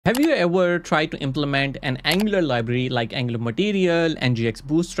Have you ever tried to implement an Angular library like Angular Material, NGX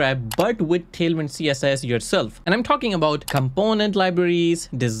Bootstrap, but with Tailwind CSS yourself? And I'm talking about component libraries,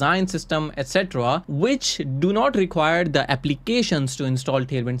 design system, etc., which do not require the applications to install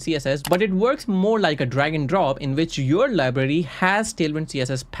Tailwind CSS, but it works more like a drag and drop in which your library has Tailwind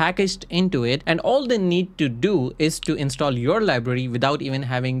CSS packaged into it, and all they need to do is to install your library without even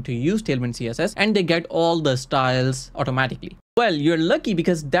having to use Tailwind CSS, and they get all the styles automatically. Well, you're lucky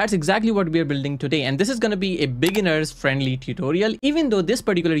because that's exactly what we are building today, and this is going to be a beginners friendly tutorial, even though this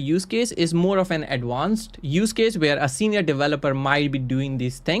particular use case is more of an advanced use case where a senior developer might be doing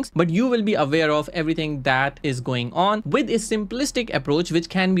these things, but you will be aware of everything that is going on with a simplistic approach which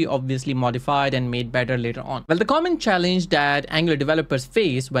can be obviously modified and made better later on. Well, the common challenge that Angular developers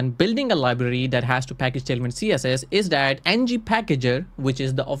face when building a library that has to package Tailwind CSS is that ng packager, which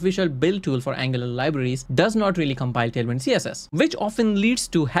is the official build tool for Angular libraries, does not really compile Tailwind CSS, which often leads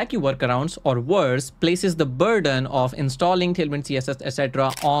to hacky workarounds, or worse, places the burden of installing Tailwind CSS,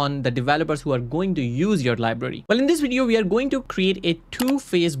 etc. on the developers who are going to use your library. Well, in this video, we are going to create a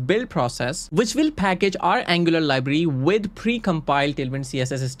two-phase build process, which will package our Angular library with pre-compiled Tailwind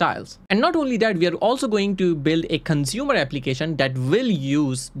CSS styles. And not only that, we are also going to build a consumer application that will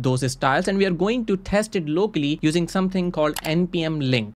use those styles, and we are going to test it locally using something called NPM Link.